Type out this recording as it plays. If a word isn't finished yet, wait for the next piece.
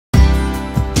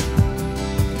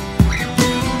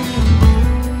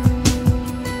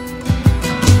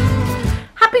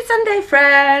Hey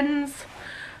friends!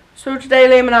 So today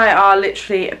Liam and I are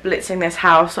literally blitzing this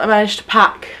house. I managed to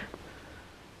pack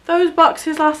those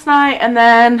boxes last night and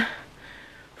then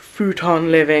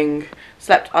futon living.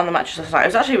 Slept on the mattress last night. It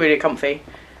was actually really comfy.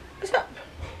 What's up?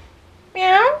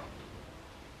 Meow?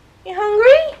 You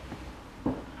hungry?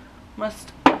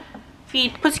 Must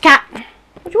feed pussycat.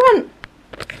 What do you want?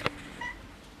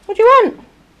 What do you want?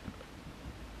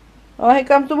 Oh, here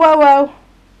comes the wo-wo.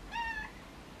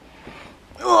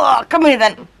 Oh, come here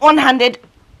then. One-handed.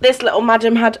 This little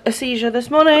madam had a seizure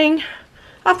this morning.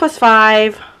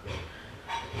 5:30.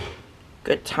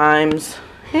 Good times.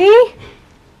 Hey?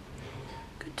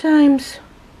 Good times.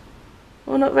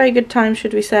 Well, not very good times,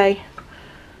 should we say.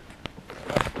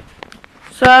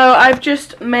 So, I've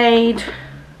just made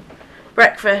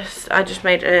breakfast. I just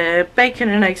made a bacon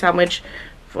and egg sandwich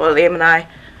for Liam and I.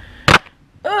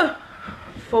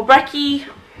 For brekkie.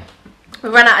 We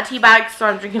ran out of tea bags, so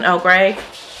I'm drinking Earl Grey.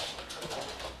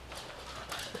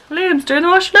 Liam's doing the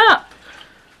washing up.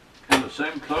 In the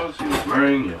same clothes he was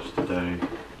wearing yesterday.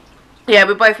 Yeah,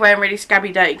 we're both wearing really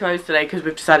scabby, dirty clothes today because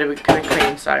we've decided we're going to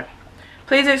clean, so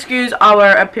please excuse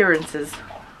our appearances.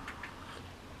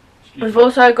 We've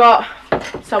also got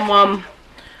someone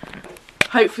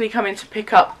hopefully coming to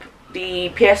pick up the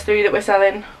PS3 that we're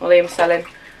selling, or Liam's selling.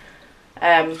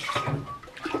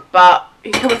 But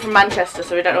he's coming from Manchester,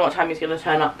 so we don't know what time he's going to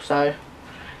turn up, so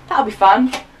that'll be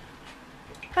fun.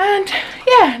 And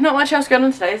yeah, not much else going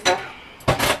on today, is there?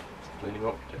 Cleaning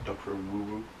up, take the dog for a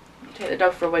woo-woo. Take the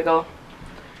dog for a wiggle.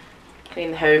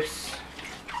 Clean the house.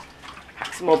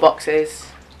 Pack some more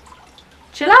boxes.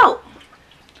 Chill out.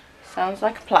 Sounds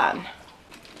like a plan.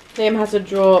 Liam has a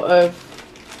drawer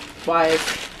of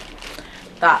wires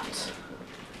that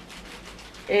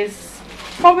is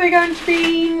probably going to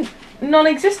be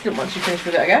non-existent once you finish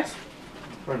with it, I guess.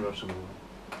 Very much so.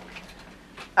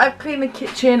 I've cleaned the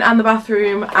kitchen and the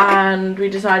bathroom, and we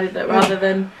decided that rather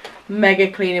than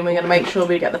mega cleaning, we're going to make sure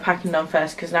we get the packing done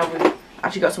first, because now we've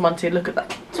actually got someone to look at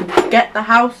that, to get the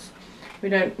house. We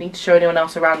don't need to show anyone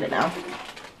else around it now,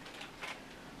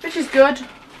 which is good.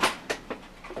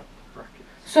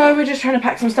 So we're just trying to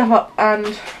pack some stuff up,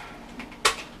 and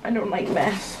I don't like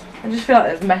mess. I just feel like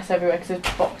there's mess everywhere because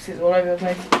there's boxes all over the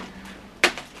place.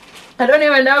 I don't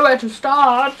even know where to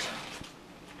start.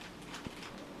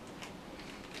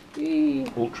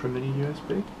 Ultra mini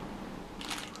USB?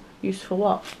 Used for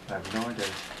what? I have no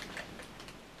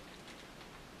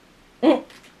idea.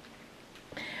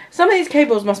 Some of these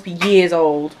cables must be years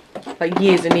old. Like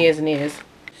years and years and years.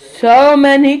 So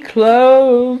many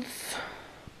clothes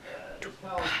to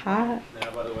pack.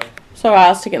 It's alright,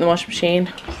 I'll stick it in the washing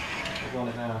machine.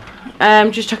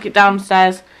 Just chuck it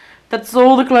downstairs. That's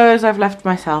all the clothes I've left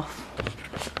myself.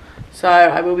 So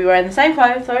I will be wearing the same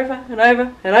clothes over and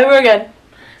over and over again.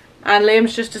 And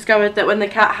Liam's just discovered that when the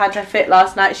cat had her fit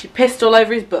last night, she pissed all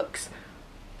over his books.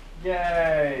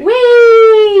 Yay!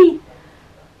 Whee!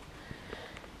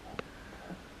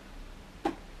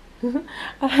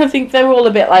 I think they were all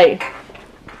a bit like,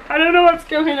 I don't know what's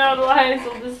going on, why is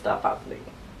all this stuff happening?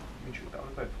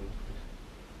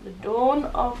 The dawn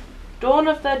of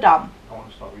the dumb. I want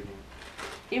to start reading.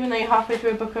 Even though you're halfway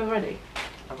through a book already?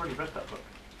 I've already read that book.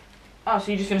 Oh,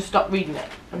 so you're just going to stop reading it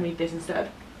and read this instead?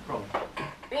 Probably.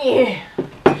 Yeah.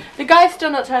 The guy's still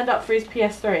not turned up for his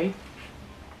PS3.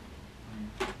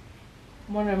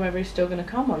 I'm wondering whether he's still going to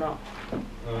come or not.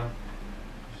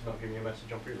 He's not giving you a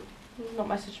message on Freedom. He's not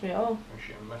messaged me at all. I'll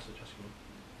shoot him a message asking him.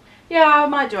 Yeah, I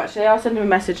might do actually. I'll send him a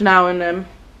message now and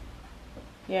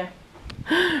yeah.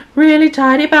 Really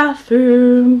tidy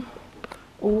bathroom.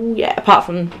 Oh yeah, apart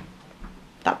from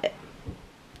that bit.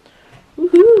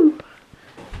 Woohoo!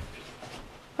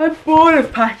 I'm bored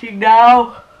of packing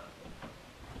now.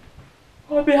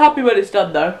 I'll be happy when it's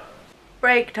done though.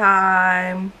 Break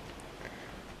time.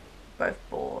 Both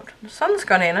bored. The sun's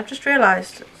gone in, I've just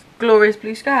realised. It's glorious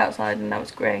blue sky outside and now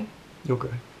it's grey. You're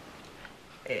grey.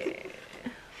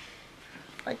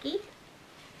 Lucky.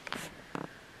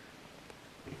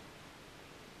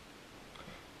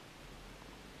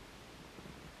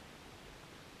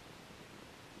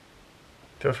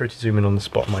 Feel free to zoom in on the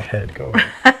spot on my head, go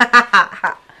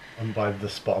ahead. And by the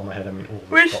spot on my head, I mean all the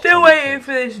We're still waiting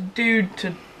for this dude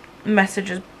to message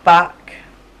us back.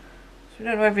 So we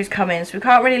don't know if he's coming, so we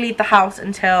can't really leave the house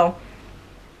until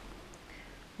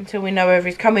we know whether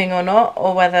he's coming or not,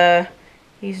 or whether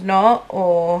he's not,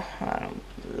 or I don't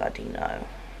bloody know.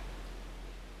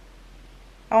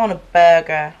 I want a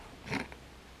burger.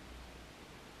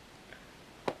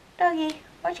 Doggy,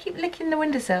 why'd you keep licking the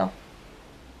windowsill?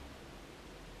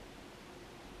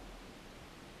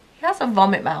 He has a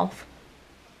vomit mouth.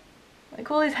 Like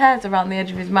all his hairs around the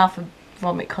edge of his mouth are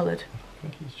vomit coloured. I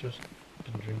think he's just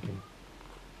been drinking.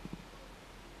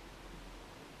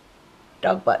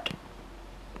 Dog butt.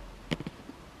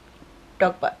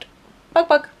 Dog butt. Bug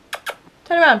bug.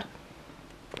 Turn around.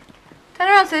 Turn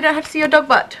around so you don't have to see your dog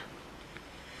butt.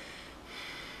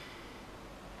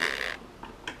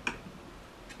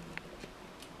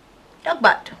 Dog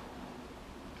butt.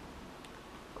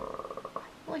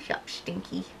 What's up,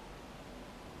 Stinky?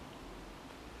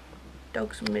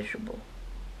 Dog's miserable.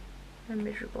 I'm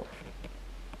miserable.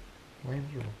 Why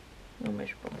miserable? I'm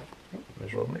miserable.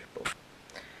 Miserable. I'm miserable.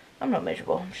 I'm not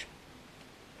miserable. I'm just...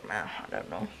 I don't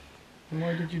know. And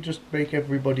why did you just make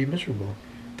everybody miserable?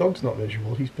 Dog's not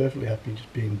miserable. He's perfectly happy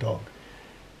just being dog.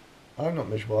 I'm not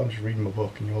miserable. I'm just reading my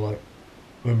book and you're like,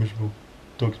 I'm miserable.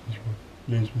 Dog's miserable.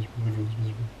 Liam's miserable. Everyone's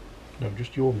miserable. No,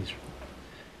 just you're miserable.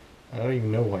 I don't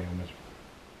even know why you're miserable.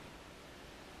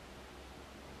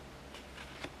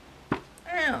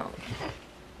 Ow.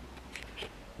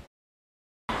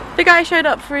 The guy showed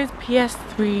up for his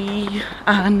PS3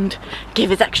 and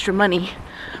gave us extra money,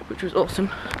 which was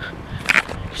awesome.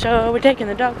 So we're taking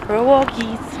the dog for a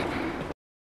walkies.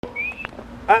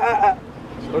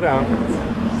 Slow down.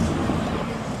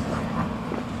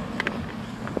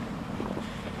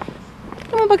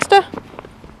 Come on, Buxter.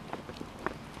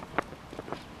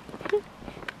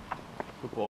 Good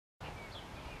boy.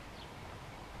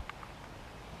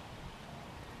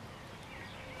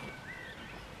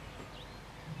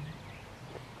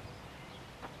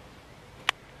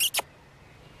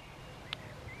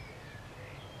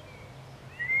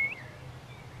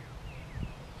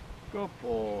 Good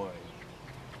boy.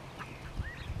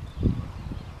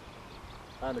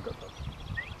 And a good dog.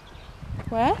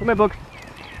 Where? Come here, Bug.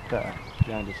 There,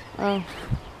 behind us. Oh.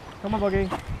 Come on, Buggy.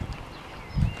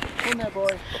 Come there,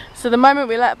 boy. So the moment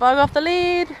we let Bug off the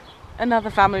lead, another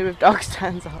family with dogs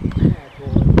turns up.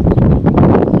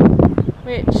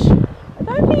 Which, I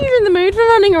don't think he's in the mood for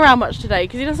running around much today,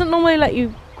 because he doesn't normally let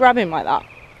you grab him like that.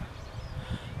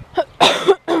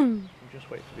 We'll just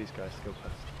wait for these guys to go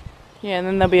past. Yeah, and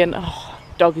then there'll be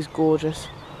dog is gorgeous.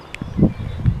 And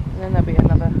then there'll be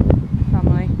another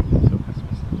family. So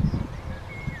pessimistic.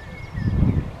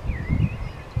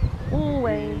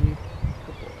 Always.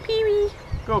 Pee-wee.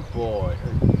 Good boy.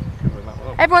 Covering that one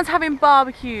up. Everyone's having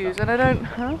barbecues and I don't...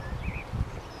 Huh?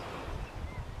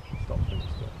 Stop doing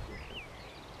stuff.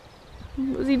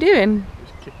 What was he doing?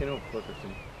 He's kicking up, look at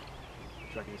him.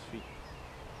 Dragging his feet.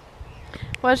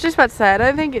 Well, I was just about to say, I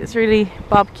don't think it's really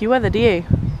barbecue weather, do you?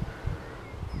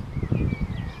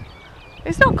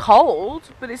 It's not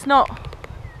cold, but it's not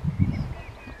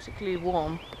particularly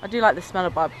warm. I do like the smell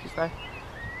of barbecues though.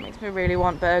 It makes me really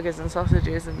want burgers and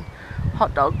sausages and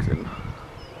hot dogs and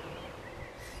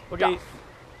Okay.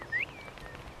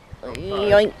 stuff.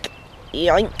 Yoink,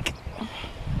 yoink.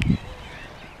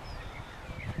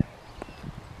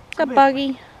 What's up,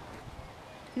 Buggy?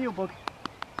 Heel, Bug.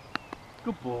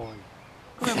 Good boy.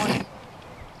 Come here, boy.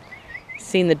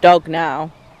 Seen the dog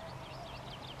now.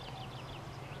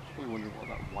 Probably wondering what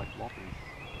that white blob is.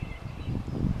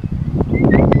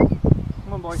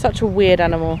 Come on, boy. Such a weird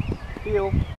animal.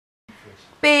 Heel.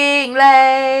 Being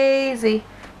lazy.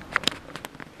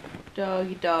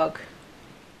 Doggy dog.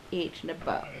 Eating a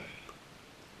bone.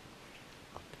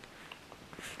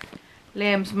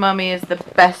 Liam's mummy is the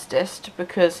bestest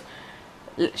because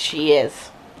she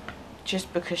is.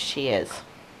 Just because she is.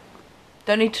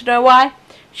 Don't need to know why.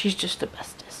 She's just the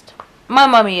bestest. My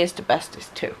mummy is the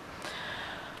bestest too.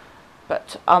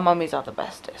 But our mummies are the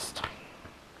bestest.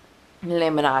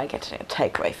 Liam and I are getting a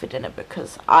takeaway for dinner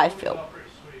because I feel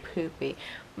poopy.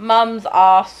 Mums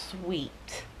are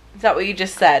sweet. Is that what you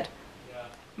just said? Yeah.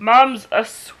 Mums are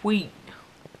sweet.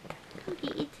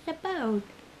 It's the bone.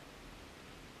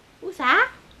 Who's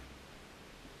that?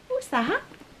 Who's that?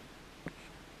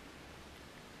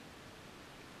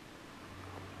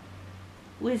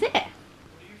 Who is it? What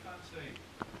do you fancy?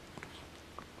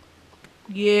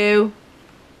 You.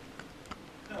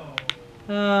 No.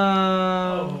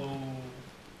 Oh.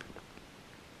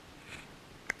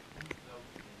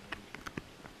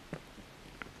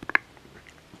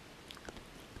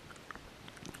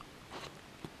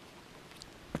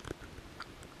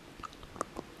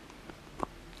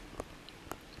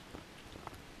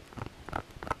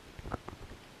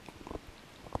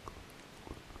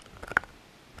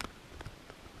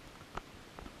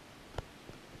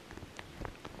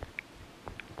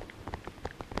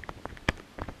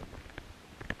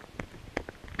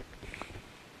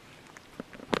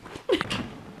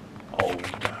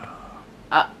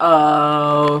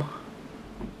 Uh-oh.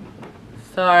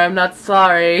 Sorry, I'm not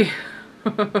sorry.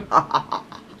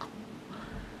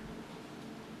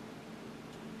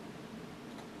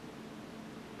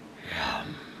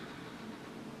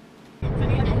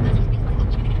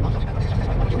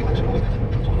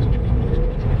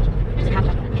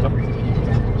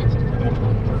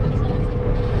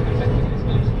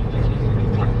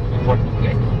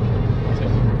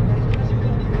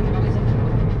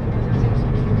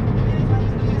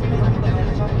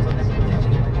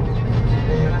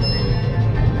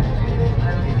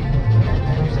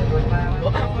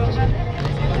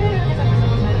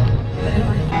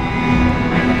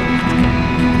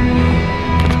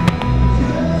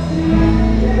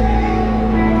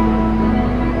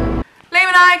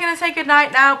 say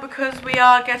goodnight now because we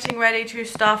are getting ready to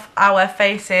stuff our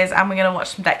faces and we're going to watch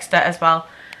some Dexter as well.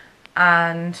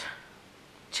 And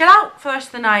chill out for the rest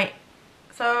of the night.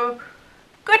 So,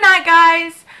 good night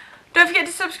guys. Don't forget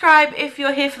to subscribe if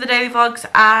you're here for the daily vlogs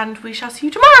and we shall see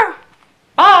you tomorrow.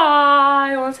 Bye.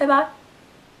 You want to say bye?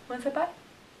 Want to say bye?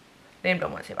 Liam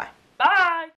don't want to say bye.